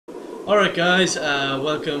Alright guys,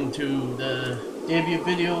 welcome to the debut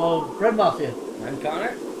video of Bread Mafia. I'm Connor.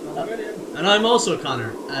 I'm William. And I'm also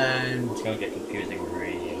Connor, and... It's going to get confusing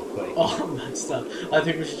really quick. Oh man, stop. I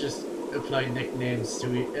think we should just apply nicknames to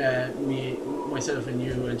me, myself and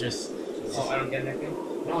you, and just... Oh, I don't get a nickname?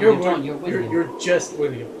 No, you're William. you're just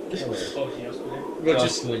William. Oh, yes, William. We'll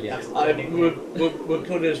Just William. we'll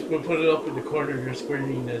put it up in the corner of your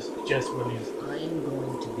screen as just William. I'm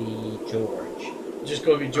going to be George. Just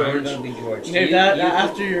go be George. I'm going to be George. Name that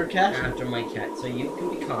after your cat? After my cat. So you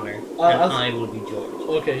can be Connor, and I'll... I will be George.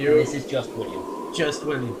 Okay, And you're... this is just William. Just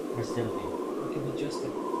William. Or Sylvia. I can be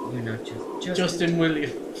Justin. You're not just... Justin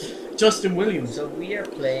William. Justin Williams. So we are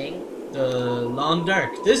playing... The Long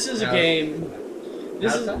Dark. This is a game...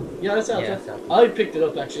 This is, Alpha? yeah, it's Alpha. Yeah, it's Alpha. I picked it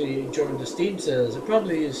up actually during the Steam sales. It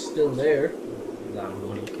probably is still there. A lot of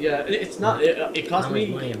money. Yeah, it's not. It cost How me.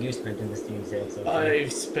 much money have you spent in the Steam sale so far?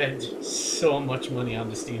 I've spent so much money on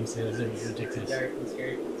the Steam sales. It's ridiculous. Dark and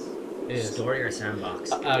scary. It is. Story or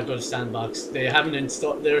sandbox? I go to Sandbox. They haven't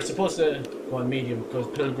installed. They're supposed to go on Medium because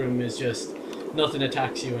Pilgrim is just nothing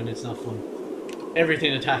attacks you and it's not fun.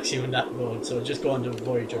 Everything attacks you in that mode. So just go on to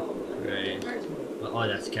Voyager. Right. Oh,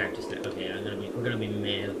 that's character stuff. Okay, we're gonna be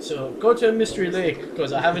male. So go to Mystery Lake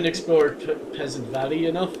because I haven't explored Peasant Valley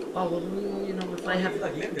enough. Oh well, you know, if I have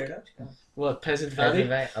like live there, don't you? What, Peasant Valley?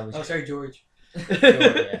 Oh, sorry, George.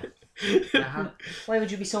 Yeah. Why would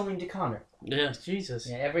you be so mean to Connor? Yeah, Jesus.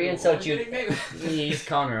 Yeah, every insult you. Maybe. He's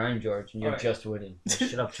Connor, I'm George, and you're Alright. just William.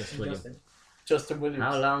 Shut up, just William. Justin. Justin Williams.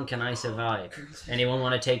 How long can I survive? Anyone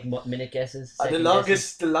want to take minute guesses? The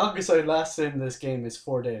Second longest I lasted in this game is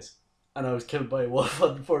 4 days, and I was killed by a wolf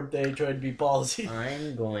on the 4th day trying to be ballsy. guesses?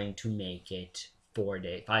 I'm going to make it 5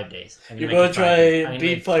 days. You're gonna try and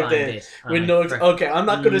beat 5 days with no. Okay, I'm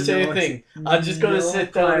not gonna say a thing. I'm just gonna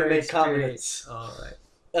sit down and make comments. Alright.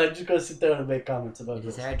 I'm just gonna sit down and make comments about It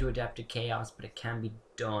is this. hard to adapt to chaos, but it can be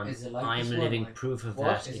done. Is it like I'm this one, living like- proof of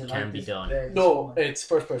What? that. Is It it can like be this done. there, this No, one? it's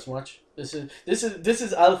first person watch. This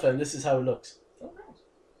is alpha, and this is how it looks. Oh, nice.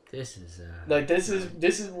 This is Like this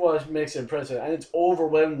is what makes it impressive, and it's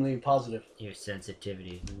overwhelmingly positive. your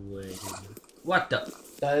sensitivity. Way what the?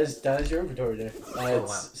 That is your inventory there. Oh, It's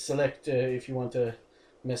wow. select if you want to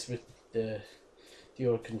mess with the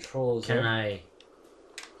old controls. Can there. I?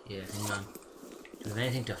 Yeah, hang on. Do you have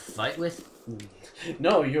anything to fight with?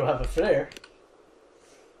 No, you have a flare.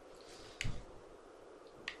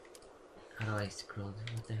 How do I scroll?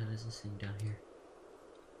 What the hell is this thing down here?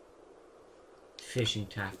 Fishing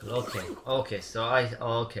tackle. Okay. Okay. So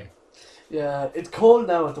okay. Yeah, it's cold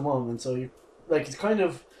now at the moment, so you like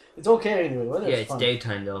it's okay anyway. Weather's Yeah, it's fine.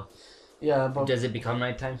 daytime though. Yeah, but Does it become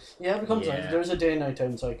nighttime? yeah, it becomes Yeah. night. There's a day and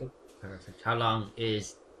nighttime cycle. Perfect. How long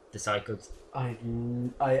is the cycles?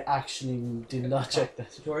 I actually did not check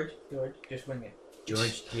that. George, just wing it.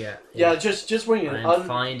 George, yeah. Yeah, just wing it. I'm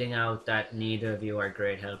finding out that neither of you are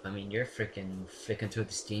great help. I mean, you're freaking flicking through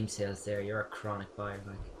the Steam sales there. You're a chronic buyer,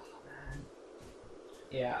 like.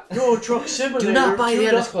 Yeah. No, Truck Simulator. Do not buy the do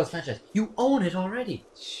Elder not- Scrolls franchise. You own it already.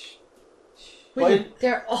 Why- William,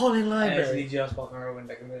 they're all in I actually library. just bought Morrowind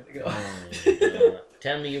back a minute ago. Oh my God.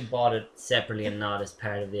 Tell me you bought it separately and not as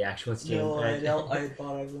part of the actual Steam. No, I pack. don't. I had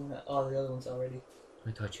bought all the other ones already.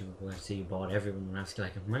 I thought you were going to say you bought everyone, and I was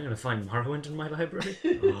like, am I going to find Morrowind in my library? Oh,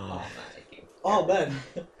 Oh. man, I can't. Oh man,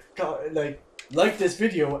 God, like this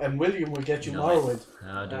video, and William will get you No. Morrowind.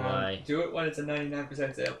 How do I? Do it when it's a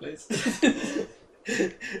 99% sale, please.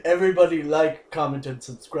 Everybody comment and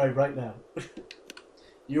subscribe right now.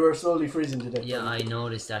 You are slowly freezing to death. Yeah, I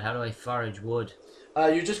noticed that. How do I forage wood?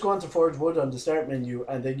 You just go on to forge wood on the start menu,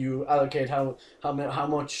 and then you allocate how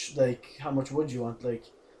much wood you want. Like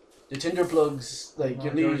the tinder plugs, like Oh,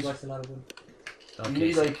 you George need likes a lot of wood. Okay,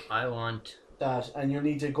 need, so like- I want. that, and you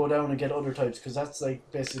need to go down and get other types because that's like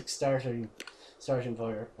basic starting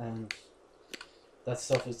fire, and that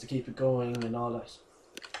stuff is to keep it going and all that.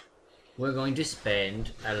 We're going to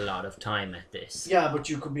spend a lot of time at this. Yeah, but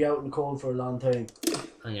you could be out in the cold for a long time.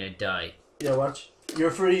 I'm gonna die. Yeah, watch.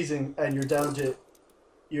 You're freezing, and you're down to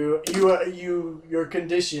your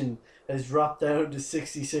condition has dropped down to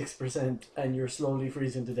 66%, and you're slowly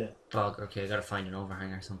freezing to death. Fog. Okay, I gotta find an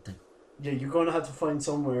overhang or something. Yeah, you're gonna have to find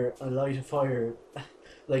somewhere and light a fire.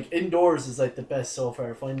 Like indoors is like the best so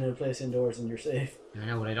far. Finding a place indoors and you're safe. I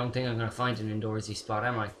know, but I don't think I'm gonna find an indoorsy spot,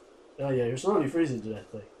 am I? Oh yeah, you're slowly freezing to death.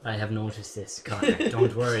 Like. I have noticed this, Connor.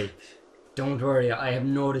 Don't worry. Don't worry. I have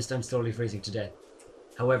noticed I'm slowly freezing to death.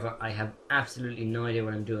 However, I have absolutely no idea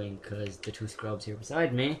what I'm doing because the two scrubs here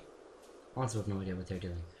beside me also have no idea what they're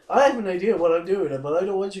doing. I have an idea what I'm doing, but I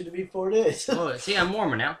don't want you to be 4 days. Oh, see, I'm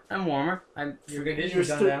warmer now. I'm warmer. Your condition's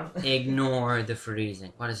You're gone down. Ignore the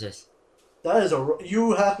freezing. What is this? That is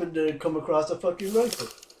you happen to come across a fucking rifle.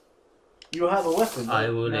 You have a weapon. I Right?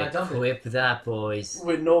 will Nah, don't equip that, boys.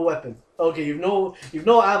 With no weapon. Okay, you've no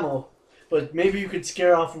ammo, but maybe you could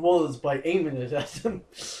scare off wolves by aiming it at them.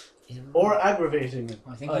 Or aggravating them.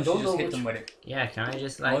 I think I you don't should just know hit which- them with it. Yeah, can I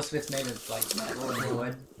just like... Most of it's made of like metal and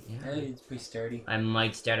wood. Yeah. Hey, it's pretty sturdy. I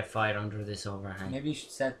might start a fire under this overhang. Maybe you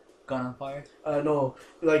should set gun on fire. No,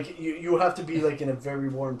 like you have to be like in a very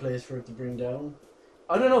warm place for it to bring down.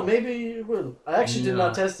 I don't know. Maybe it will. I actually did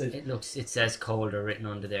not test it. It says colder written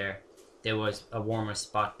under there. There was a warmer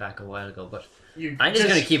spot back a while ago, but You I'm just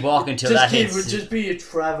gonna keep walking till that hits. Just be a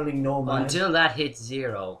traveling nomad. Until that hits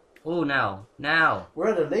 0. Oh, now. We're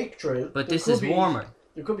at a lake trail. But There this could is be- warmer.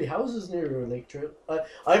 There could be houses near a lake trail.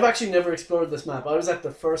 I've actually never explored this map. I was at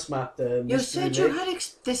the first map, the You Mystery said you Lake. had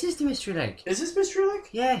this is the Mystery Lake. Is this Mystery Lake?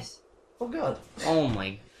 Yes. Oh god. Oh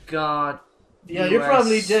my god. Yeah, You you're are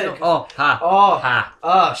probably so- dead. Oh, ha. Oh.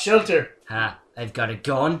 Ha. Shelter. Ha. I've got a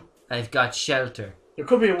gun. I've got shelter. There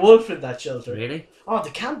could be a wolf in that shelter. Really? Oh, the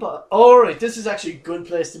camp. Oh, right. This is actually a good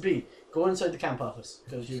place to be. Go inside the camp office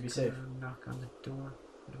because you'll be safe. Knock on the door.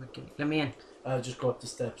 Let me in. Just go up the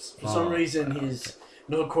steps. For Oh, some reason, he's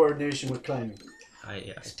no coordination with climbing.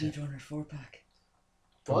 Speedrunners 4-pack.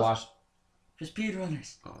 What? For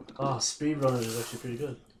speedrunners. Oh, speedrunner is actually pretty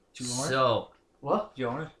good. Do you want it? So, What? Do you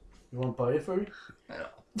want it? You want to buy it for me?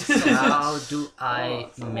 how do I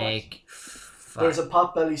so what? make fire? There's a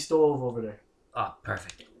potbelly stove over there. Oh,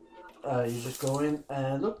 perfect. You just go in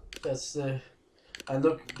and look. That's the. And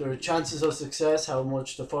look, there are chances of success. How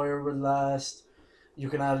much the fire will last. You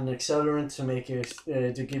can add an accelerant to make it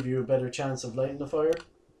to give you a better chance of lighting the fire.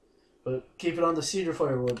 But keep it on the cedar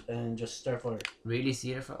firewood and just start fire. Really,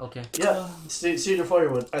 cedar fire? Okay. Yeah, cedar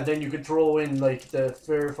firewood, and then you could throw in like the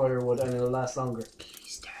fair firewood, and it'll last longer.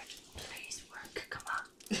 Please start. Please work. Come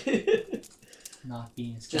on. Not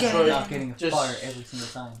being Just scared. try- Not getting a just- fire every single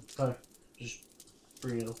time.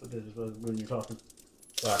 Bring it up a bit as well when you're talking.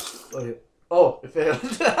 What? Oh, yeah. Oh, it failed.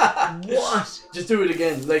 What? Just do it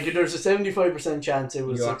again. Like there's a 75% chance it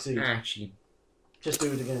will You're succeed. actually... Just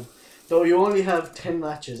do it again. Though you only have 10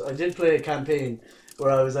 matches. I did play a campaign where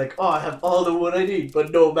I was like, oh, I have all the wood I need, but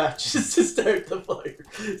no matches to start the fire.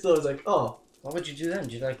 So I was like, oh. What would you do then?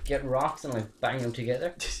 Did you like get rocks and like bang them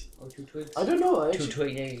together? Or 2 twigs. I don't know. I Two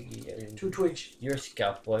actually, twigs. 2 twigs. You're a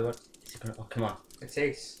scout boy. What? Is it gonna... Oh, come on. It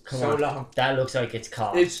takes Come so on. long. That looks like it's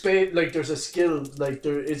cost. It's like there's a skill, like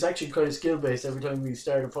it's actually kind of skill based. Every time you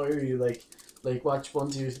start a fire, you like watch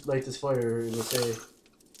once you light this fire, it'll say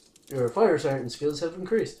your fire sergeant skills have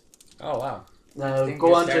increased. Oh, wow. Now think go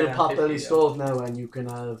you on to start the on potbelly 50, stove now, and you can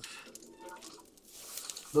have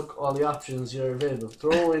look all the options you're available.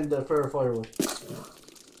 Throw in the fair firewood,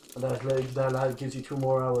 and that gives you 2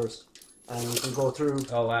 more hours, and you can go through.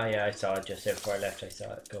 Oh, wow, yeah, I saw it just there before I left. I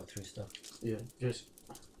saw it go through stuff. Yeah, just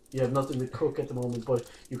you have nothing to cook at the moment, but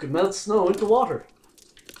you can melt snow into water,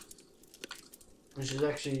 which is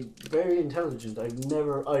actually very intelligent. I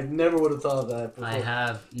never would have thought of that before. I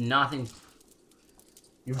have nothing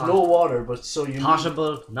You've no water, but so you need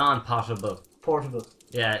potable, non-potable. portable.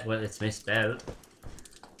 Yeah, well, it's misspelled.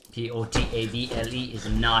 Potable is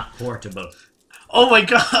not portable. Oh my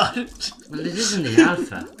god! Well, it is in the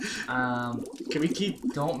alpha. Can we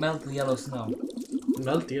keep Don't melt the yellow snow.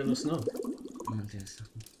 melt the yellow snow? I'm gonna do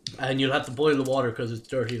something. And you'll have to boil the water because it's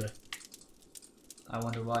dirty. Like I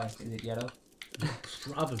wonder why. Is it yellow?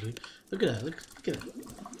 probably. Look at that. Look at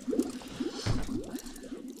that.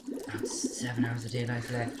 7 hours of daylight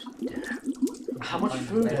left. How much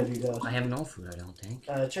food have you got? I have no food, I don't think.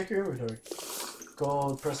 Check your inventory.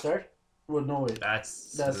 Go press start. Well, no way.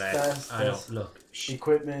 That's That's- left. that's- I that's- don't look.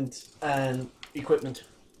 Equipment and equipment.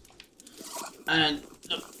 And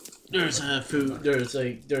look, there's a food.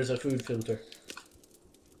 There's a food filter.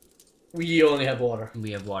 We only have water.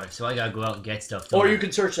 We have water, so I gotta go out and get stuff. Or don't you I?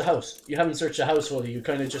 can search the house. You haven't searched the house fully. You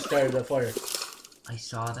kind of just started a fire. I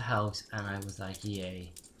saw the house and I was like,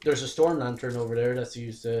 yay. There's a storm lantern over there that's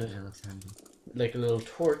used That looks handy. like a little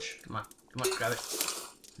torch. Come on, grab it.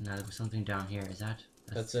 Now there was something down here. Is that?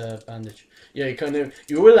 That's a bandage. Yeah,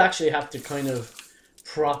 you will actually have to kind of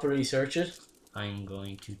properly search it. I'm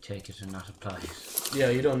going to take it and not apply it. Yeah,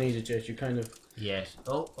 you don't need it yet. You kind of. Yes.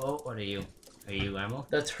 Oh, what are you? Are you ammo?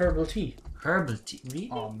 That's herbal tea. Herbal tea. Really?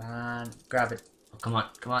 Oh man. Grab it. Oh, come on.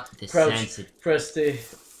 This Crouch. sensitive. Press the.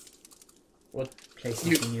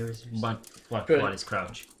 PlayStation users. What is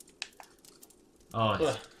crouch? Oh, it's,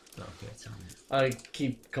 okay, it's on there. I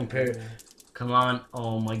keep comparing. Come on.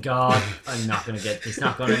 Oh my god. I'm not gonna get. It's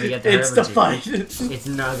not gonna get the It's herbal the tea. fight. It's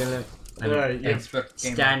not gonna. I'm, Alright, yeah. I'm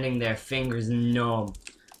standing there, fingers numb,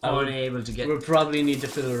 unable to get. We'll probably need to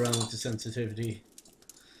fiddle around with the sensitivity.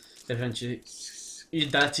 Eventually,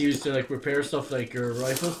 that's used to like repair stuff like your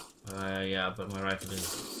rifle. Yeah, but my rifle is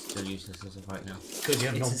still useless as of right now. Because you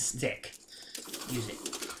have It's no. a stick. Use it.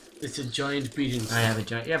 It's a giant beating. I have a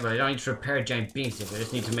giant. Yeah, but I don't need to repair a giant beam stick. I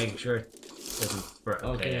just need to make sure it doesn't. Okay,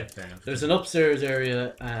 Okay. yeah, fair enough. There's an upstairs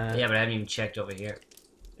area. Yeah, but I haven't even checked over here.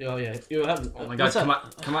 Oh yeah, you haven't. Oh my god! What's Come that?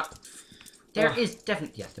 on! Come on! There is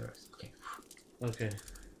definitely. Yeah, there is. Okay. Okay.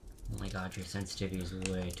 Oh my god, your sensitivity is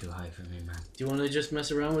way too high for me, man. Do you want to just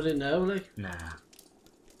mess around with it now, like? Nah.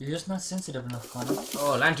 You're just not sensitive enough, Connor.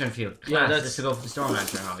 Oh, lantern field. Yeah, Class. that's- This to go for the storm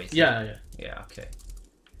lantern, obviously. Yeah. Yeah. Okay.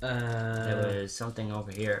 There was something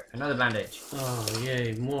over here. Another bandage. Oh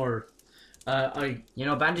yay, more. I You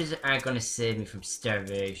know, bandages aren't going to save me from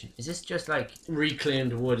starvation. Is this just like...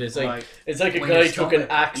 reclaimed wood. It's like Like, it's like a when guy your took an stomach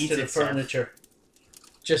axe eats to the itself. furniture,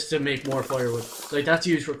 just to make more firewood. Like that's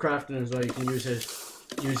used for crafting as well. You can use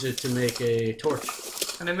it to make a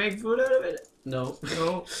torch. Can I make food out of it? No.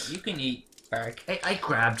 No. You can eat bark. Hey, I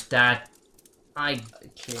grabbed that. Okay,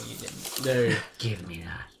 you didn't. There. You- Give me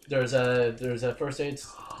that. There's a first aid.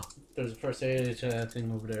 There's a first aid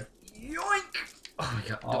thing over there. Yoink! Oh my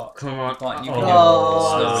god. Oh, Come on. come on, you oh. can do it.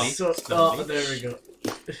 Oh, Slowly, so, slowly. oh, there we go.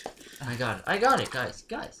 I got it. I got it, guys.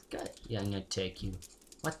 Yeah, I'm gonna take you.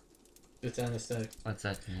 It's anesthetic. What's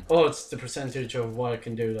that mean? Oh, it's the percentage of what it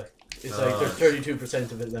can do. Like it's like Oh. there's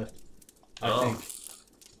 32% of it left. I Oh. think.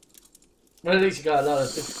 Well, at least you got a lot of.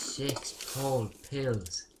 6 cold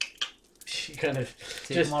pills. You kind of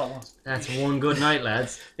Take Just- them all at once. That's one good night,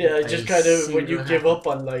 lads. yeah, just kind of when you single give hand. up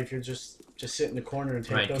on life, you're just sit in the corner and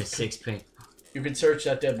take Right, those. because 6 pink. You can search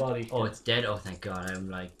that dead body. Oh, it's dead? Oh, thank god. I'm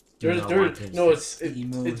like... There's, no, it's He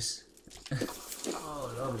moves.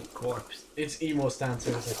 Oh, lovely corpse. it's emo stance.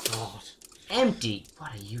 It's like God. Empty!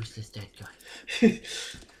 What a useless dead guy.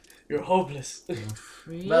 You're hopeless.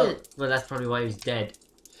 Well, that's probably why he's dead.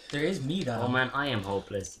 There is meat on Oh him. man, I am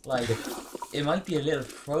hopeless. Like, it might be a little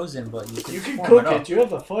frozen, but You can warm cook up. it. You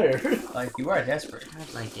have a fire. Like, you are desperate.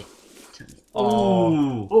 I'd like it.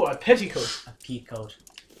 Oh. Oh, a petticoat. A pea coat.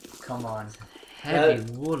 Come on.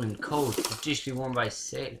 Heavy woolen coat, traditionally worn by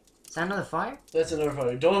sailors. Is that another fire? That's another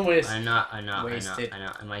fire. Don't waste. I know. Wasted.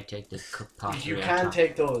 I might take this pot. You can't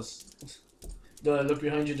take those. Look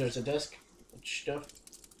behind you. There's a desk. Stuff.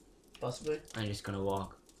 Possibly. I'm just gonna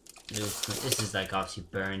walk. This is like obviously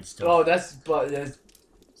burned stuff. Oh, that's burn.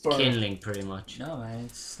 Kindling, pretty much. No, man,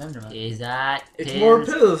 it's Slenderman. Is that It's pins? more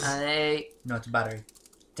pills. Are they No, it's a battery.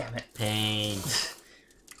 Damn it. pain?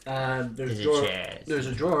 And Is it drawer. chairs? There's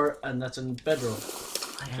a drawer, and that's a bedroll.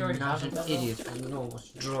 I Sure, am not you an have it, idiot. I know what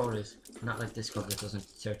drawer is. Not like this cup that doesn't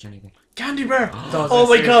search anything. Candy bar. Doesn't Oh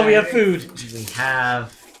my search God, we have anything. food. We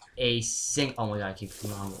have a Oh my god, I keep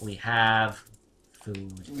wrong. We have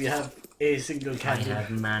food. We have a single I candy bar.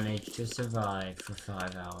 have managed to survive for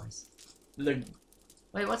 5 hours. Look,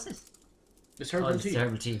 Wait, what's this? it's Oh, herbal it's tea.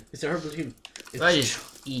 herbal tea. It's a herbal tea. So I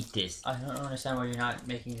just eat this. I don't understand why you're not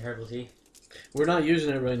making herbal tea. We're not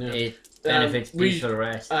using it right now. It benefits we- peaceful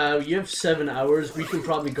rest. You have 7 hours. We can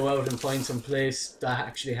probably go out and find some place that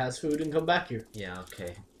actually has food and come back here. Yeah,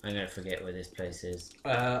 okay. I'm gonna forget where this place is.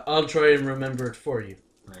 I'll try and remember it for you.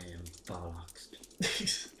 I am bollocks.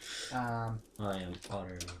 I am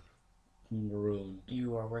utterly ruined.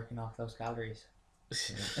 You are working off those calories.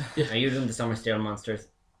 Are you doing the summer stale monsters?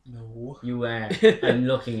 No. You are. I'm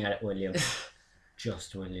looking at it, William.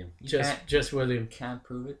 Just William. You just William. can't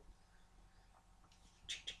prove it.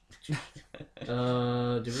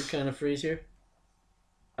 Did we kind of freeze here?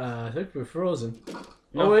 I think we're frozen.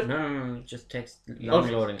 No, Oh, wait. no. It just takes long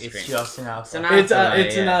Okay. loading It's screen. just an alpha. It's an It's alpha,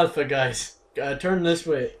 it's an yeah. alpha, guys. Turn this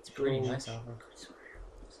way. It's pretty nice alpha.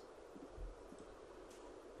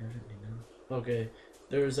 Okay.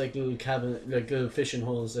 There's like little cabin, like little fishing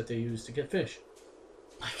holes that they use to get fish.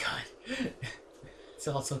 My God. It's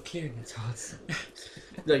all so clear now.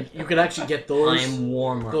 Like you could actually get those I'm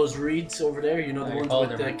warmer. those reeds over there. You know the They're ones called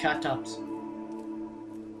with the them. cat tops.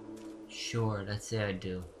 Sure, let's say I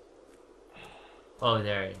do. Oh,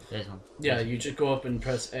 there's one. Yeah, you just go up and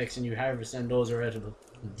press X and you harvest, and those are edible.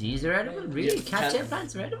 These are edible? Really? Yeah, Cat cat- tail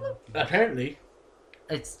plants are edible? Apparently,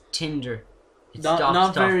 It's tinder. It's not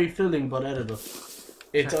stuff. very filling, but edible.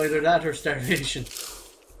 It's either that or starvation.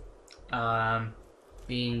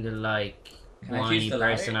 Being the Can I whiny choose the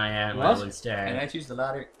ladder? person I am, What? I will Can stare. I choose the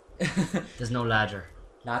ladder? There's no ladder.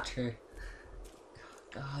 Ladder.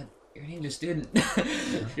 God, you're an English student.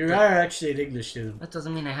 You are actually an English student. That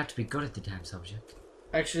doesn't mean I have to be good at the damn subject.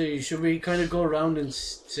 Actually, should we kind of go around and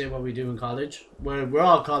say what we do in college? We're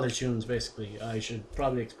all college students, basically. I should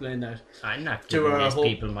probably explain that. I'm not To giving our these whole-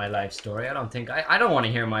 people my life story. I don't think I don't want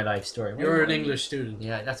to hear my life story. What You're do an you- English student.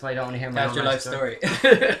 Yeah, that's why I don't want to hear my That's own your life story.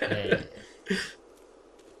 Yeah.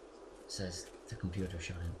 says the computer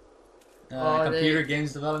shut in. Computer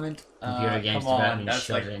games development. Computer games come on, development that's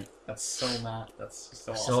shut like in. that's so mad. That's just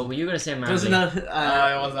so So awesome. were you gonna say manly? Doesn't that?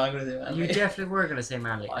 I was not gonna say that. You definitely were gonna say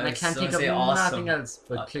manly, I and I was can't gonna think of say nothing awesome. else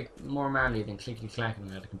but click more manly than clicky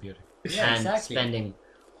clacking at a computer Yeah, and exactly. spending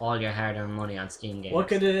all your hard-earned money on Steam games. What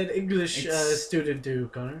can an English It's- student do,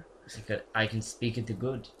 Connor? I can speak it the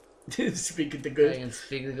good. Speaking the I good. can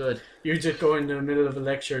speak the good. You just go in the middle of a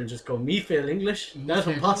lecture and just go, me fail English? That's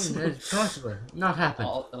impossible. It's impossible. Not happen.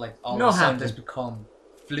 all No of a sudden happen. just become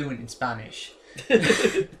fluent in Spanish.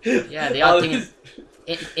 Yeah, the odd thing is,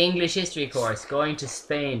 English history course, going to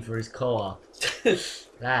Spain for his co-op.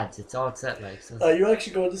 Lads, it's all set like. So Are you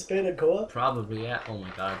actually going to Spain and co-op? probably, yeah. Oh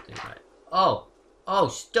my god, dude, right. Oh,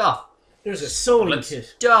 stop! There's a sewing kit.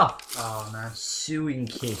 Stop! Oh man. Sewing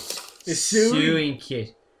kit. A sewing?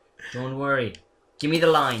 Kit. Don't worry. Give me the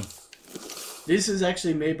line. This is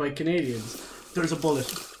actually made by Canadians. There's a bullet.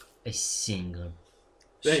 A single.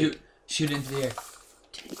 Right. Shoot into the air.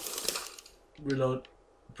 Reload.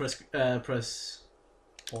 Press.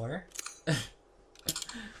 Order.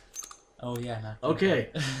 Oh yeah. Not Okay.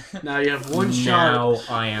 Now you have one shot. Now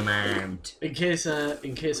I am armed. In case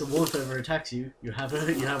a wolf ever attacks you, you have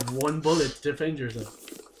one bullet to defend yourself.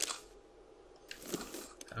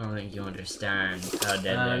 I don't think you understand how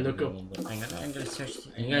deadly I look can up. be, but I'm gonna search.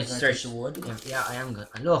 I'm You gonna gonna search touch the wood? Yeah, I am good.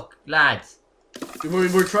 Look, lads,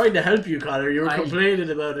 We're trying to help you, Connor. You were I- complaining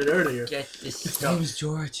about it earlier. get this His stuff. name's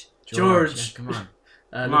George. George. yeah, come on.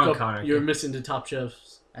 Come Look on, up, Connor, you're get- missing the top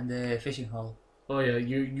shelves. And the fishing hole. Oh yeah,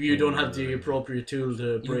 you don't have the appropriate tool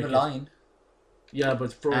to You break have a it. line, Yeah, but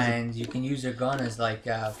it's frozen. and you can use your gun as like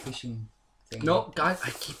a fishing thing. No, God, I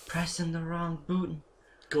keep pressing the wrong button.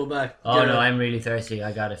 Go back. Oh Get no, it. I'm really thirsty.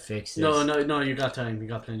 I gotta fix this. No, you got time. You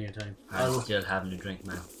got plenty of time. I'm still having a drink,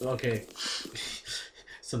 man. Okay.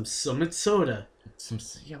 Some Summit soda.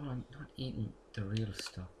 Yeah, well, I'm not eating the real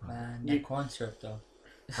stuff. Man, You- that corn syrup though.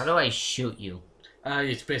 How do I shoot you?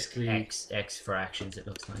 It's basically X for actions. It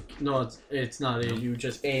looks like. no, it's not. You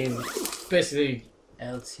just aim. Basically,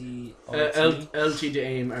 LT, LT to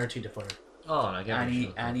aim, RT to fire. Oh, like every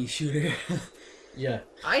shot. any shooter. Yeah.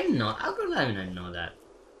 I know. How could I know that?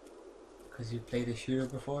 Because you played a shooter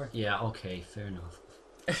before. Yeah. Okay. Fair enough.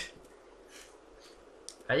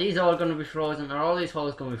 Are these all going to be frozen? Are all these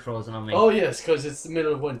holes going to be frozen on me? Oh yes, because it's the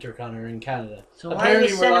middle of winter, Connor, in Canada. So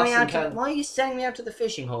apparently we're lost in why Canada. are you sending me out to the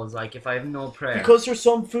fishing holes like if I have no prayer? Because there's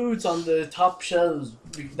some foods on the top shelves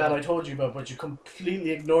that I told you about, but you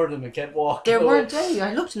completely ignored them and kept walking. There away. weren't any.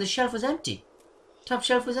 I looked and the shelf was empty. Top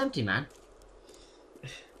shelf was empty, man.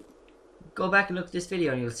 Go back and look at this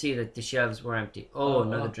video and you'll see that the shelves were empty. Oh,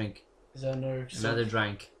 another drink. Is that Another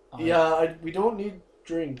drink. Yeah, we don't need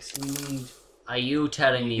drinks. We need. Are you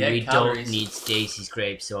telling me get we calories. don't need Stacy's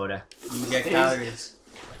grape soda? You get Stays- calories.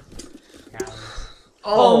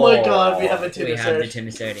 Oh my God, we have a tin We of have the sardines. tin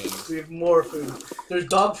of sardines. We have more food. There's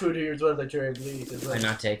dog food here as well that you're able to eat as well. I'm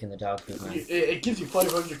not taking the dog food, man. It gives you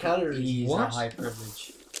 500 calories. He's What? a high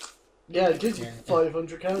privilege. Yeah, it gives you Yeah.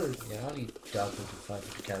 500 calories. Yeah, I'll eat dog food with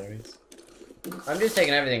 500 calories. I'm just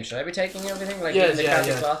taking everything. Should I be taking everything? Like Yes, eating the yeah,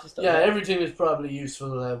 Catholic yeah. sauce and stuff? Yeah, everything is probably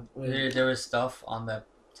useful. There was stuff on the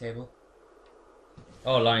table.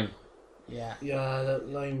 Oh, lime. Yeah. Yeah, that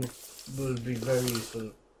lime will be very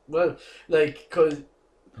useful. Well, like, cause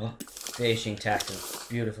Fishing tackle.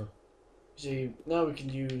 Beautiful. see, now we can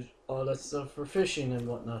use all that stuff for fishing and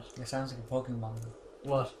whatnot. It sounds like a Pokemon.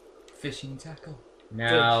 What? Fishing tackle.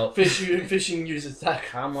 Now, Fishing uses tackle.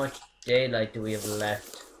 how much daylight do we have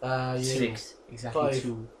left? You, 6. Exactly 5.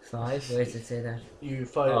 2. 5? Where does it say that? You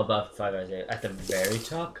fire Oh, about 5 hours. At the very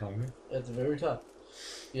top, Connor. at the very top.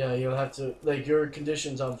 Yeah, you'll have to, like, your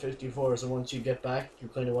condition's on 54, so once you get back, you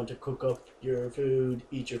kind of want to cook up your food,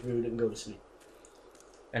 eat your food, and go to sleep.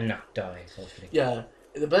 And not die, hopefully. Yeah,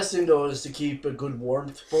 the best thing though is to keep a good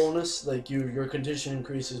warmth bonus. Like your condition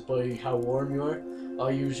increases by how warm you are.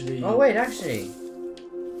 I usually. Oh, wait, actually.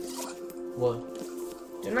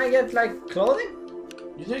 What? Didn't I get, like, clothing?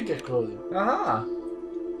 You did get clothing. Aha.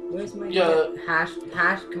 Where's my Yeah. hash?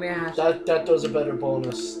 Come here, hash. That does a better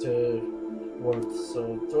bonus to warmth.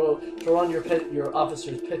 So throw on your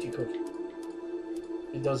officer's petticoat.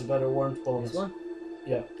 It does a better warmth bonus. This one?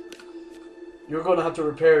 Yeah. You're going to have to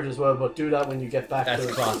repair it as well, but do that when you get back. That's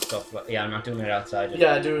to cloth stuff. But yeah, I'm not doing it outside.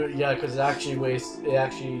 Yeah, because it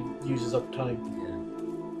actually uses up time.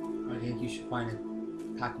 I think you should find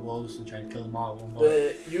a pack of wolves and try to kill them all at one go.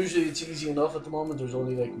 But usually it's easy enough at the moment. There's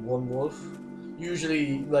only like one wolf.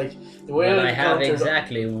 Usually, like the way Well, I I have encountered-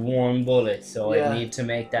 exactly 1 bullet, so Yeah. I need to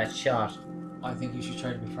make that shot. I think you should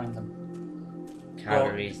try to befriend them.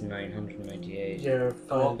 Calories 998. Yeah,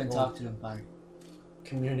 Go up and talk to them, man.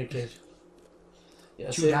 Communicate. Yeah,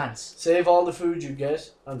 Two dance. save all the food you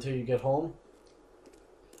get until you get home.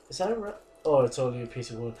 Is that a oh, it's only a piece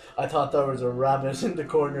of wood. I thought that was a rabbit in the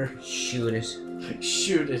corner. Shoot it.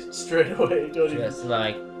 Shoot it straight away. Don't even. Just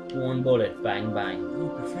like one bullet, bang bang. Oh,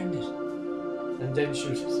 befriend it. And then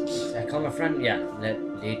shoot it. I call my friend. Yeah,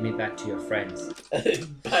 lead me back to your friends.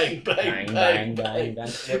 Bang, bang, bang, bang, bang.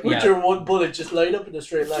 With Yeah. your one bullet, just line up in a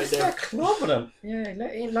straight line Just there. start clubbing them. Yeah,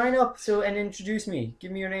 line up and introduce me.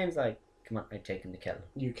 Give me your names. Like, come on, I'm taking the kettle.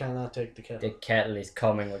 You cannot take the The kettle. kettle is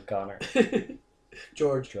coming with Connor.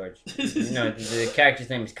 George. George. No, the character's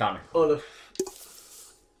name is Connor. Olaf.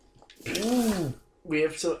 Ooh. We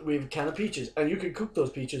have a can of peaches, and you can cook those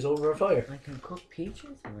peaches over a fire. I can cook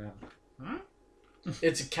peaches. Wow.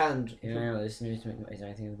 It's a canned. Yeah, this news. Is there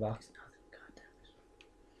anything in the box? Nothing. God damn it.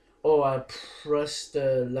 Oh, I press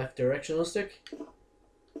the left directional stick.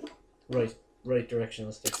 Right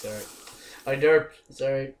directional stick. Sorry, I derped.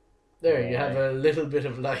 Sorry. There, you have a little bit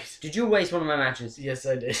of light. Did you waste one of my matches? Yes,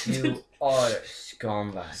 I did. You are a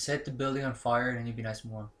scumbag. Set the building on fire and then you'd be nice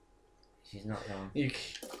and warm. She's not wrong.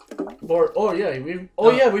 Oh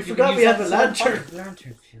yeah, we forgot we have a lantern.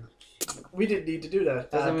 Lantern fuel. We didn't need to do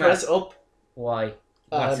that. Doesn't Press matter. up. Why?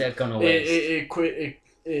 What's that gonna waste?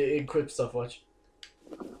 It equips stuff. Watch.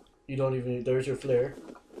 You don't even. There's your flare.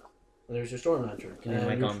 And there's your storm lantern. Give me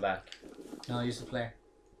my gun back. No, use the flare.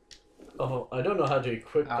 Oh, I don't know how to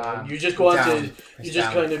equip that. You just go on down. to. Press You just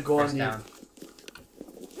down. kind of go Press on down.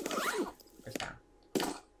 Press down.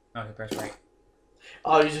 Okay, press right.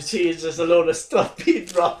 Oh, you just see it's just a load of stuff being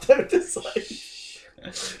dropped out the side.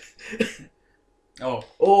 Oh.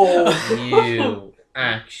 Oh. You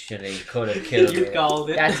actually could have killed You me. called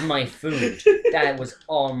it. That's my food. That was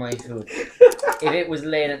all my food. If it was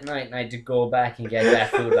late at night and I had to go back and get that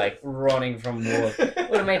food, like running from wolf, would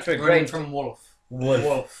have made for a Running great from wolf.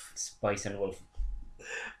 wolf. Spice and wolf.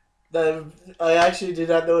 I actually did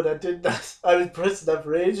not know that, did that. I was pressing that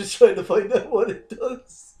for ages trying to find out what it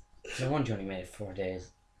does. No wonder you only made it 4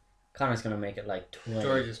 days. Connor's gonna make it like 12.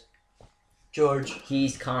 George's. George.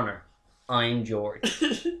 He's Connor. I'm George.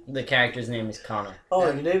 The character's name is Connor. Oh,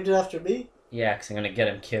 you named it after me? Yeah, because I'm gonna get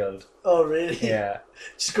him killed. Oh, really? Yeah.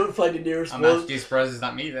 Just go and find the nearest I'm one. actually surprised it's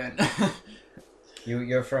not me then.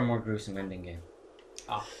 You're for a more gruesome ending game.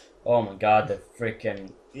 Ah. Oh my god, the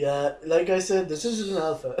freaking Yeah, like I said, this isn't an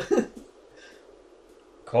alpha.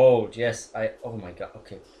 code. Yes, oh my god.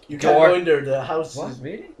 Okay. You can't go in there. The houses. What?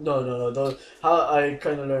 Really? No. How I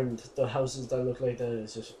kind of learned the houses that look like that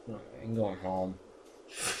is just no. I'm going home.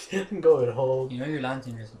 I'm going home. You know your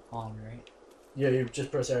lantern isn't on, right? Yeah, you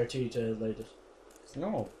just press RT to light it.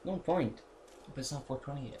 No point. But it's not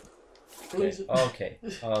 420 yet. Please. Okay,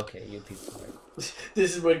 you people. Right.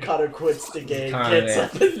 This is when Connor quits the game, Connor, gets yeah.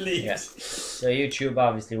 up and leaves. Yeah. So YouTube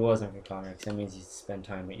obviously wasn't for Connor, because that means he's spend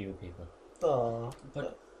time with you people. Aw.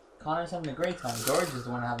 But Connor's having a great time. George is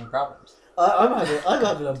the one having problems. I'm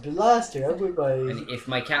having a blast here. I'm with And if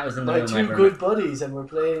my cat was in the my room, two I'd run good buddies, and we're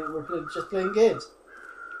just playing games.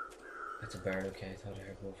 That's a bird, okay. I thought I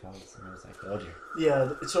heard wolf howls, and I was like, oh dear.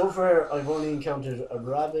 Yeah, so far I've only encountered a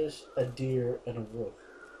rabbit, a deer, and a wolf.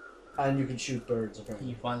 And you can shoot birds, Can apparently.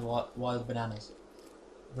 you find wild bananas?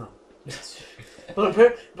 No. but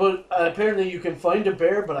apparently you can find a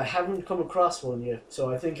bear, but I haven't come across one yet.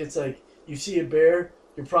 So I think it's like, you see a bear,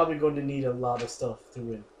 you're probably going to need a lot of stuff to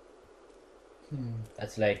win.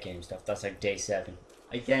 That's late game stuff. That's like day 7.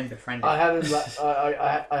 Again, befriended. I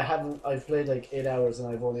haven't, I've played like 8 hours and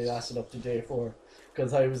I've only lasted up to day 4.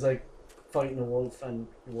 Because I was like fighting a wolf and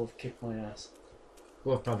the wolf kicked my ass.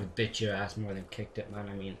 Wolf probably bit your ass more than kicked it, man.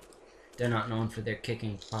 I mean, they're not known for their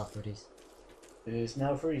kicking properties. It is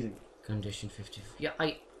now freezing. Condition 50. Yeah,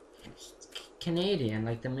 it's Canadian,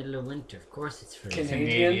 like the middle of winter. Of course it's freezing.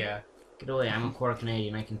 Canadian? Canada. Get away, I'm a core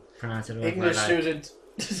Canadian. I can pronounce it like English my life.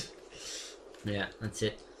 student. Yeah, that's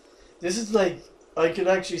it. This is like, I can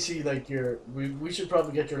actually see like we should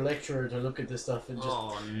probably get your lecturer to look at this stuff and just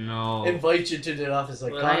Oh no. invite you to the office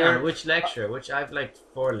like, Well, hang Connor, on, which lecturer? I've like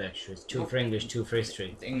 4 lecturers. 2 for English, 2 for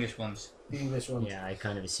history. The English ones. the English one. Yeah, I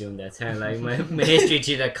kind of assumed that. Sound like my history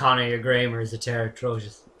teacher, Connor, your grammar is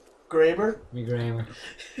atrocious. Grammar? My grammar.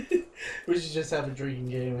 We should just have a drinking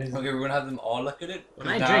game. His Okay, we're gonna have them all look at it. When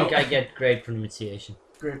I drink, I get great pronunciation.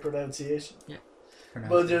 great pronunciation.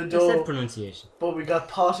 But, Pronounce it. I said pronunciation. but we got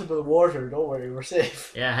potable water, don't worry, we're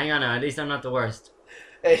safe. Yeah, hang on now. At least I'm not the worst.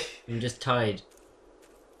 Hey, I'm just tied.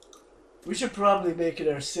 we should probably make it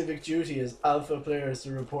our civic duty as alpha players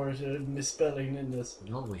to report a misspelling in this.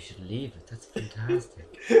 No, we should leave it. That's fantastic.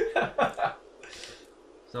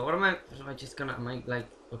 So what am I just gonna? Am I like?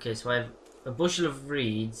 Okay, so a bushel of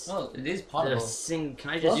reeds. Oh, it is Can potable.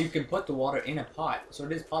 I just? You can put the water in a pot, so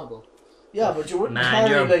it is potable. Yeah, but you wouldn't Man, carry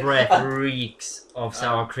your like breath reeks of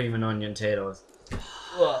sour cream and onion potatoes.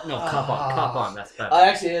 No, cop on. That's bad. I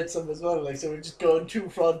actually had some as well. Like, so we're just going to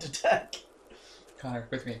front attack. Connor,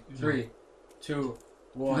 with me. 3, 2,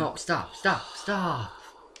 1. No, stop.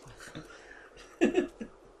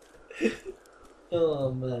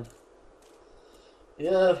 Oh man.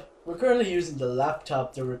 Yeah, we're currently using the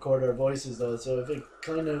laptop to record our voices though, so if it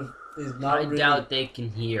kind of is not I really, doubt they can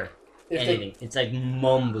hear if anything. It's like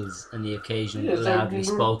mumbles and the occasional Yeah, it's like loudly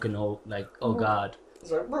spoken. Oh God.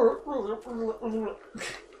 It's like,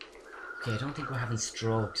 Okay, I don't think we're having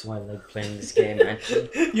strokes while like playing this game. Actually.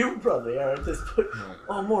 you probably are at this point. No.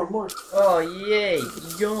 Oh, more Oh yay!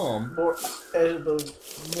 Yum! edible.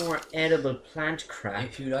 More edible plant crap.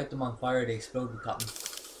 If you light them on fire, they explode with cotton.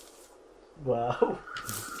 Wow.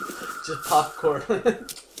 Just popcorn. I'm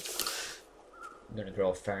gonna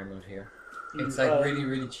grow a farm out here. It's like really,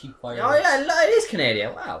 really cheap fire. Oh yeah, it is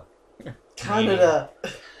Canada. Wow. Canada.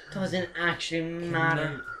 Doesn't actually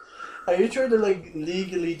matter. Are you trying to like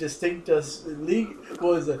legally distinct us?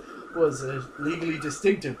 Was legally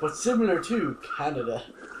distinctive, but similar to Canada.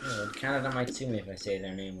 Yeah, Canada might sue me if I say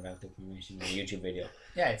their name without the permission in a YouTube video.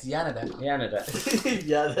 Yeah, it's Yanada. Canada.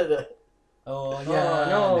 Yeah, Oh,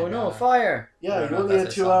 Oh no, fire! yeah. No, You no, only had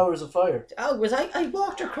that's 2 a song. hours of fire. Oh, I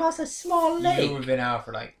walked across a small lake. You've been out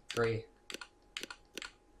for like 3.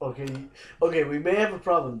 Okay. We may have a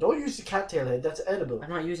problem. Don't use the cattail head. That's edible. I'm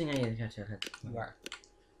not using any of the cattail head. You are.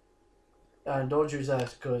 And don't use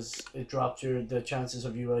that because it drops the chances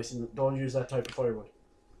of you icing. Don't use that type of firewood.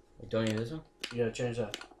 Don't use this one? Yeah, change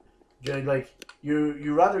that.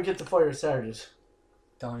 You rather get the fire started.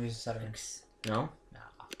 Don't use the sediment. No?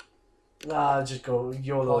 Nah, just go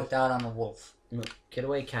YOLO. Put that on a wolf. No. Get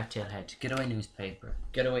away cattail head. Get away newspaper.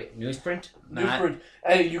 Get away newsprint? Newsprint.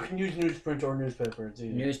 Hey, you can use newsprint or newspaper. It's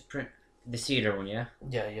easy. Newsprint. The cedar one, yeah?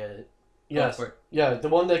 Yeah. Go for it. Yeah, the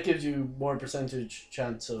one that gives you more percentage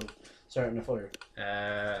chance of starting a fire.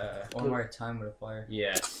 One more time with a fire.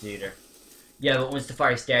 Yeah, cedar. Yeah, but once the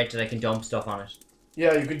fire starts, I can dump stuff on it.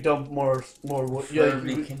 Yeah, you can dump more wood. Yeah,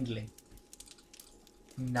 Preferably kindling.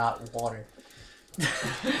 Not water.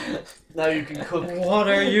 now you can cook. What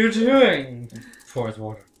are you doing? Pours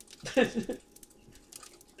water. And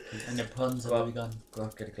the puns will be gone. Go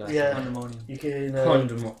up, get a glass. Yeah. Pandemonium. You can.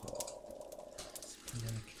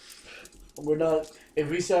 We're not.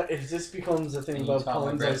 If this becomes a thing And you about thought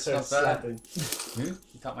my puns, I breath start smelled bad? slapping. You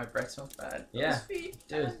thought my breath smelled bad? Yeah.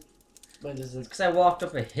 Dude. But is it? Because I walked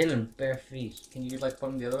up a hill in bare feet. Can you like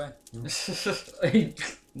put them the other way?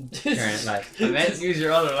 Turn it like. I meant use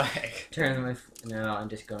your other leg. Turn my. No, I'm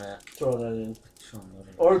just gonna. Throw that in. Throw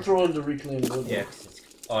another. Or throw in the reclaimed wood. Yeah, 'cause it's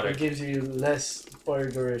other. It gives you less fire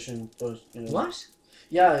duration, but you know. What?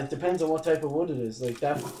 Yeah, it depends on what type of wood it is. Like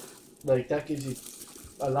that gives you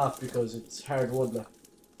a lot because it's hard wood. Like.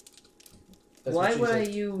 That's Why what she would I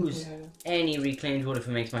said. use any reclaimed wood if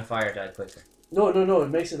it makes my fire die quicker? No. It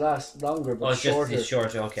makes it last longer, but Oh, it's shorter. just it's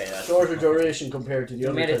shorter. Okay, that's Shorter okay. duration compared to the You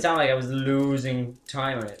other. made it type. sound like I was losing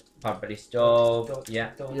time on it. Property stove. Don't-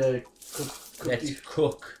 Yeah. don't- Yeah, cook Let's beef.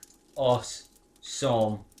 cook us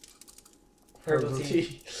some. Herbal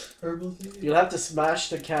tea. Herbal tea. You'll have to smash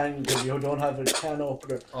the can because you don't have a can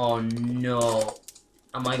opener. Oh no.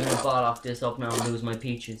 Am I gonna ball off this up now and lose my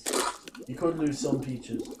peaches? You could lose some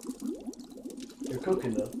peaches. You're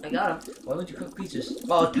cooking though. I got them. Why would you cook peaches?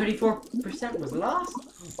 Oh, 34% was lost.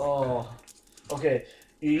 Oh. Okay.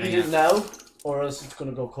 You eat Hang it now, or else it's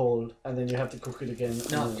gonna go cold, and then you have to cook it again.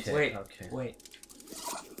 No. and then Wait. Okay. Wait.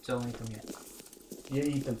 Don't eat them yet. you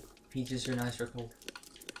eat them. Peaches are nice for cold.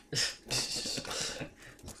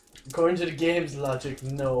 According to the game's logic,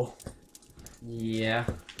 no. Yeah.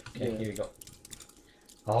 Okay, Yeah. here we go.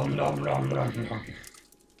 Nom nom nom nom nom.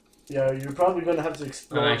 Yeah, you're probably gonna have to I'm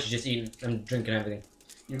explore. actually just eating. I'm drinking everything.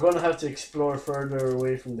 You're gonna have to explore further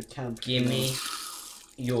away from the camp. Give me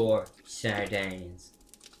your sardines.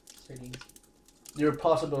 Sardines. Your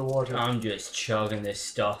potable water. I'm just chugging this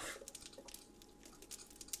stuff.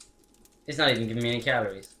 It's not even giving me any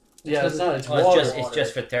calories. Yeah, it's not. It's Oh, water. it's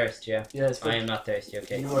just for thirst, yeah. Yeah, it's I am not thirsty,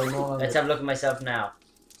 okay. You are no longer. Let's have a look at myself now.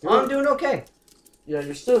 You're- I'm doing okay. Yeah,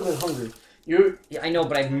 you're still a bit hungry. You're. Yeah, I know,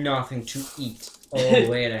 but I have nothing to eat. Oh,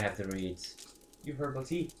 wait, I have the reeds. You've herbal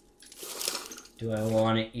tea. Do I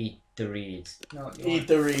want to eat the reeds? No, you Eat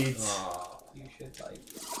the reeds. Oh. You should like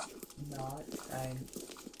not and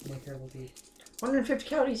make herbal tea. 150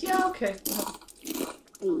 calories, yeah, okay.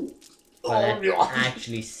 Oh, But it yeah.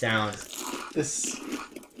 actually sounds... This.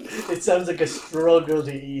 It sounds like a struggle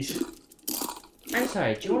to eat. I'm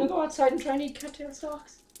sorry, do you want to go outside and try and eat cattail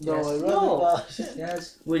stalks? No, Yes. I rather No. not.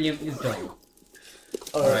 Yes. William, you don't.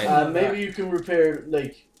 Alright, Alright. maybe you can repair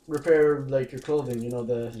like your clothing, you know,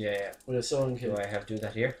 Yeah. with a sewing Do kit. I have to do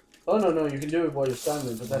that here? Oh no, you can do it while you're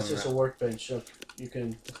standing, but that's just a Alright. workbench. So you can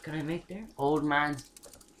What can I make there? Old man's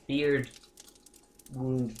beard.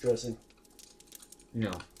 wound dressing.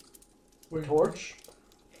 No. Torch,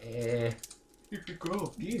 You could grow a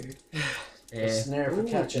beard. a snare for ooh,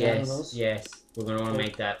 catching yes, animals. Yes, we're gonna want to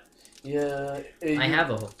make that. Yeah, I have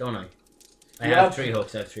a hook, don't I? I You have have- 3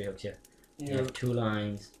 hooks. I have 3 hooks. Yeah. I You have 2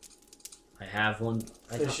 lines. I have one.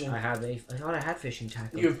 I Fishing. thought I had fishing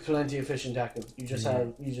tackle. you have plenty of fishing tackle. You just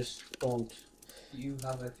don't. You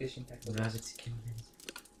have a fishing tackle. Rabbit skin pins.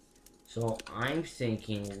 So I'm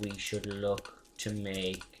thinking we should look to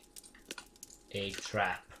make a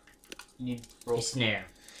trap, You need a rope. snare.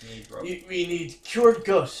 You need rope. We need cured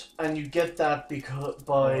gut, and you get that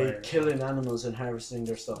by Right. killing animals and harvesting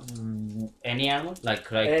their stuff. Any animal?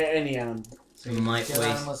 Like Any animal. So you might kill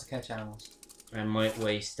waste- animals to catch animals. I might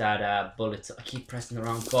waste that bullets. I keep pressing the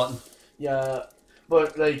wrong button. Yeah,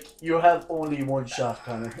 but like you have only one shot,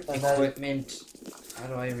 Connor. And then Equipment. How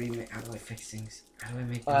do I fix things? How do I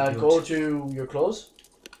make them do go it? to your clothes,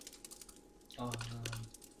 Oh,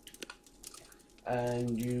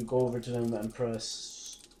 and you go over to them and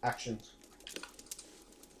press actions.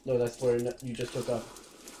 No, that's where you just took off.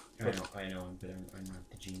 I know, but I'm not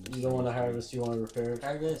the genius. You don't want to harvest, you want to repair it,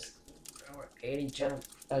 harvest. 80 jump.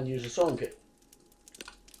 and use a sewing kit.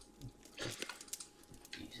 Use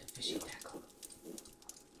a fishing tackle.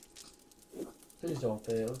 Please don't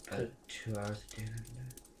fail. 2 hours to do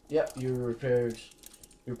that. Yep, you repaired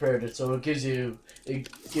it, so it gives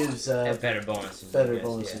Better bonuses. I better guess,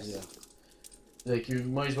 bonuses. yes. Yeah, like you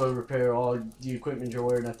might as well repair all the equipment you're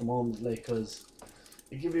wearing at the moment, like, because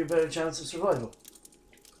it give you a better chance of survival.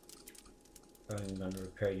 I'm gonna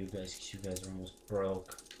repair you guys because you guys are almost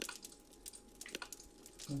broke.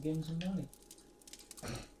 I'm getting some money.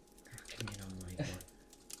 Give me no money, boy.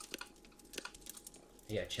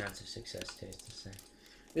 Yeah, chance of success stays the same.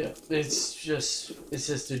 Yeah, it's just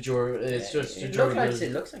a durability. It's just a it durability.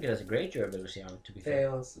 looks like it has a great durability on it, to be fair.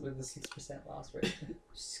 Fails with a 6% loss rate.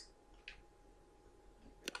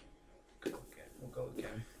 We'll go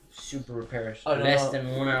again. Super repairs. I don't Less know.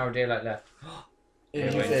 than 1 hour daylight left. Yeah,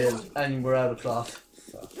 Wait, you wait. failed, and we're out of cloth.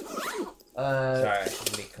 Fuck. Uh, Sorry, I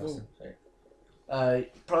shouldn't be cussing.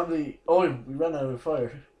 probably. Oh, we ran out of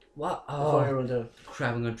fire. What? The fire went out.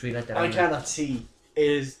 Crap, I'm gonna treat like that. I I'm cannot see. It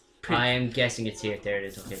is. I am guessing it's here. There it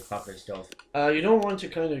is. Okay, proper stuff. You don't want to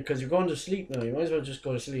because you're going to sleep now. You might as well just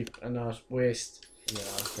go to sleep and not waste. Yeah,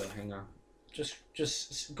 okay, hang on.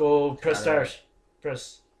 Just go press start.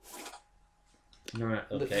 Press. No,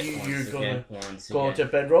 okay, You're once gonna again, once Go again. to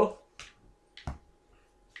bedroll.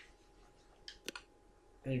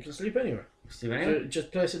 And you can sleep anywhere. See what I mean?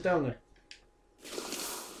 Just place it down there.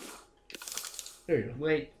 There you go.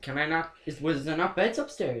 Wait, can I not? Was there not beds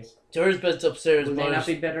upstairs? There is beds upstairs. Would they but not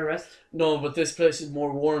be better rest? no, but this place is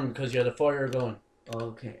more warm because you had a fire going.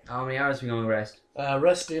 Okay, how many hours are we gonna rest?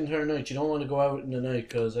 Rest the entire night. You don't want to go out in the night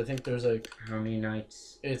because I think there's How many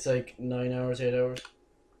nights? it's like 9 hours, 8 hours.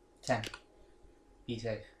 10. Be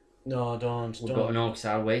safe. No, don't. We'll go, no, because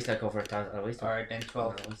I'll waste like over 1,000. I'll waste Alright, then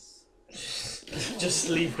 12. Just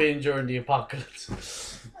sleep in during the apocalypse.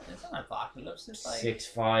 It's not an apocalypse, it's like... 6,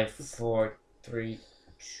 5, 4, 3,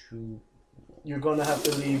 2. You're gonna have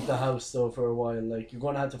to leave the house though for a while. Like you're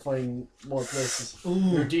gonna have to find more places.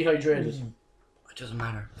 You're dehydrated. It doesn't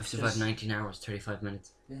matter. I've survived Yes. 19 hours, 35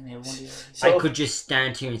 minutes. Isn't everyone doing it? So, I could just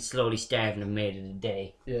stand here and slowly starve and have made it a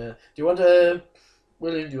day. Yeah. Do you want to,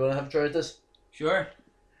 William? Do you want to have a try at this? Sure.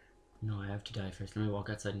 No, I have to die first. Let me walk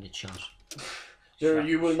outside and get shot.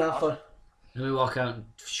 You will not find. Let me walk out and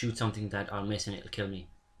shoot something that I'll miss and it'll kill me.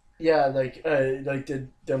 Yeah, like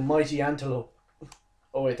the mighty antelope.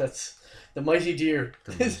 Oh wait, that's the mighty deer.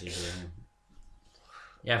 The mighty deer.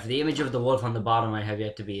 Yeah, for the image of the wolf on the bottom, I have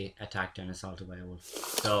yet to be attacked and assaulted by a wolf.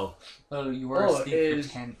 So, Well, you were Oh, asleep for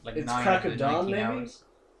 10, like it's 9 crack out of of the dawn, 19 maybe? hours.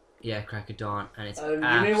 yeah, crack of dawn, and it's You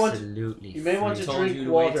may want to- absolutely you may want to freezing. Told drink you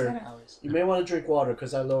to wait water. 10 hours. You may want to drink water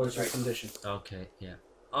because that lowers your Right. condition. Okay, yeah.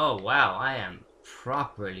 Oh, wow, I am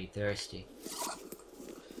properly thirsty.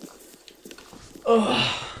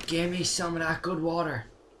 Oh, Give me some of that good water.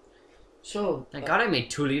 so Thank God I made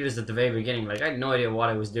 2 liters at the very beginning. Like, I had no idea what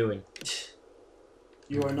I was doing.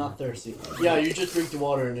 you are not thirsty. Yeah, you just drink the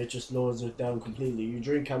water and it just lowers it down completely. You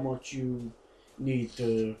drink how much you need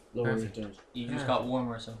to lower Perfect. it down. You just Yeah. got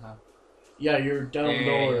warmer somehow. Yeah, you're down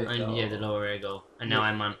Yeah, lower. And yeah, the lower I go. And now Yeah.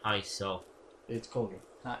 I'm on ice, so. It's colder.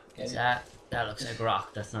 Not Is getting that looks like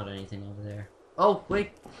rock. That's not anything over there. Oh,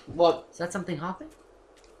 wait. What Is that something hopping?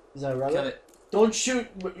 is that a Kill rabbit? it. Don't shoot.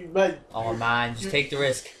 Man, Oh man, just take the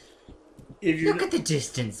risk. if you Look at the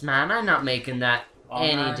distance, man. I'm not making that Oh,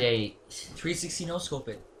 any man. day. 360 no scope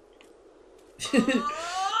it.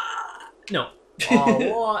 No. Oh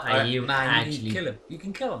what? Are you man, you actually- can kill him. You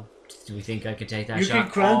can kill him. Do we think I could take that you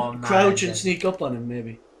shot? can Oh, man, crouch and then. sneak up on him,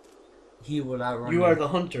 maybe. He will outrun You are the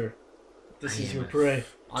hunter. This I is am your a- prey.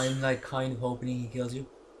 I'm like kind of hoping he kills you.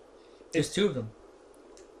 There's two of them.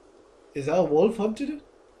 Is that a wolf hunted it?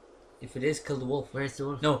 If it is, kill the wolf. Where's the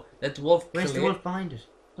wolf? No, let the wolf Where's kill the it. wolf behind it?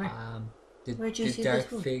 Where? Where'd you The see dark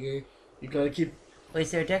this wolf? figure. You gotta keep. Wait,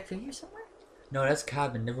 is there a deck figure somewhere? No, that's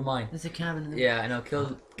cabin. Never mind. There's a cabin in the Yeah, I know.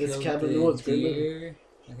 Kill It's kill cabin in the the woods, Greenwood. deer.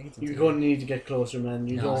 I think it's a You're deer. going to need to get closer, man.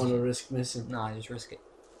 You No, don't I want to see. risk missing. Nah, just risk it.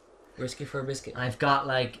 Risk it for a biscuit. I've got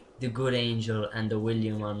like the good angel and the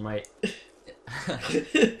William on my.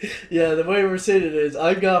 Yeah, the way we're saying it is,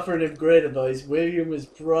 I'm offering him great advice. William is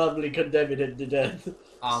probably condemning him to death.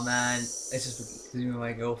 Oh man, it's just because we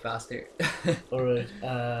might go faster. Alright,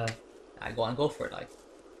 I go on, go for it. Like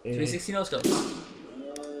yeah. 360 no scope.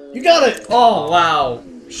 You got it! Oh wow!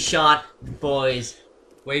 Shot, boys.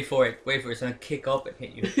 Wait for it. Wait for it. It's gonna kick up and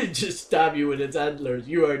hit you. Just stab you with its antlers.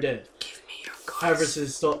 You are dead. Give me your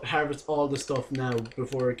guns. Harvest all the stuff now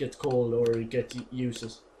before it gets cold or it gets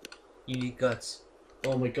useless. You need guts.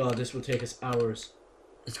 Oh my god, this will take us hours.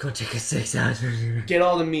 It's gonna take us 6 hours. Get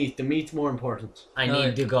all the meat. The meat's more important. I No.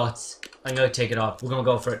 need the guts. I'm gonna take it off. We're gonna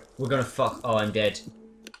go for it. We're gonna fuck. Oh, I'm dead.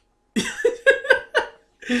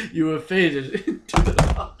 You have faded.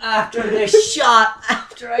 After the shot.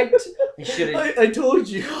 After I should have. I told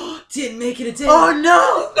you. Didn't make it a day. Oh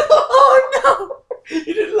no! Oh no!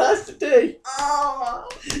 You didn't last a day. Oh!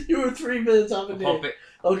 You were 3 minutes off a Pump day. it.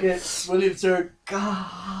 Okay, William's turn.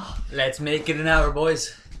 God. Let's make it an hour,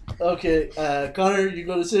 boys. Okay, Connor, you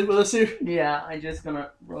gonna sit with us here? Yeah, I'm just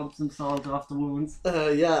gonna rub some salt off the wounds.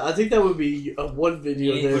 Yeah, I think that would be one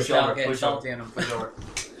video You need there. to start getting push salty on him for sure.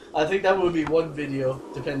 I think that would be one video,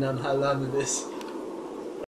 depending on how long it is.